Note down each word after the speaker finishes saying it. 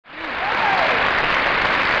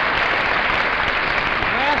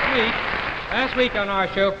Last week on our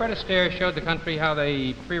show, Fred Astaire showed the country how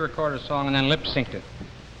they pre-recorded a song and then lip-synced it.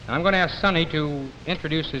 And I'm going to ask Sonny to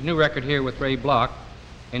introduce his new record here with Ray Block.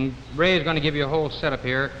 And Ray is going to give you a whole setup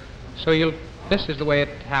here. So this is the way it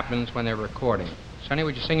happens when they're recording. Sonny,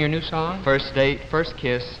 would you sing your new song? First date, first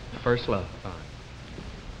kiss, first love. Fine.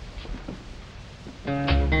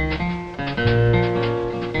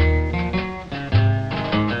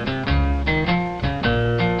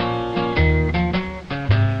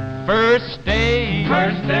 First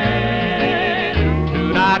day,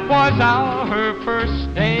 tonight was our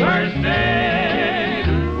first day. First day,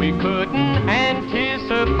 we couldn't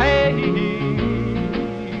anticipate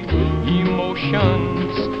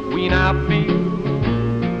emotions we now feel.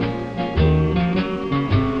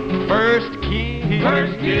 First kiss,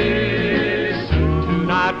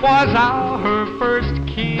 tonight was our first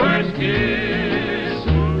kiss. First kiss,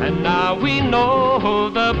 and now we know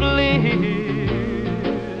the bliss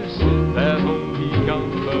that only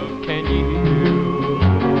young love can yield.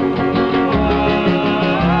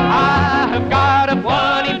 I've got a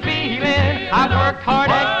funny feeling, I've worked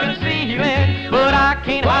hard at concealing, but I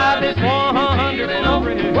can't hide this wonderful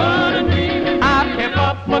thrill. I've kept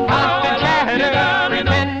up a constant chatter,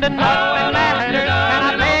 pretending nothing matters, and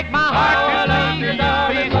I beg my heart to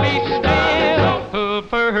please be still.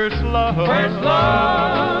 First love,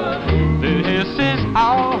 this is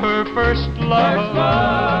our first love.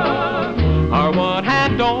 Our one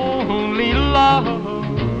and only love,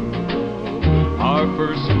 our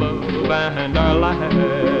first love and our last.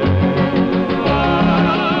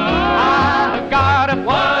 I've got a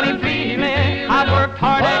funny feeling, I've worked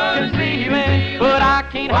hard at concealing, but I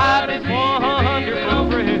can't hide this wonderful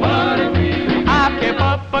thrill. I've kept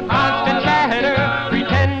up a constant chatter,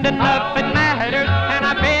 pretending nothing matters, and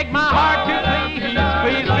I beg my heart to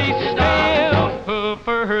please be still.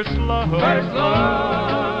 First love,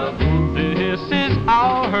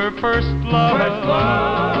 our first love,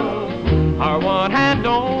 our one and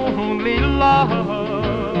only love,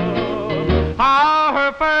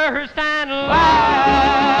 our first and last.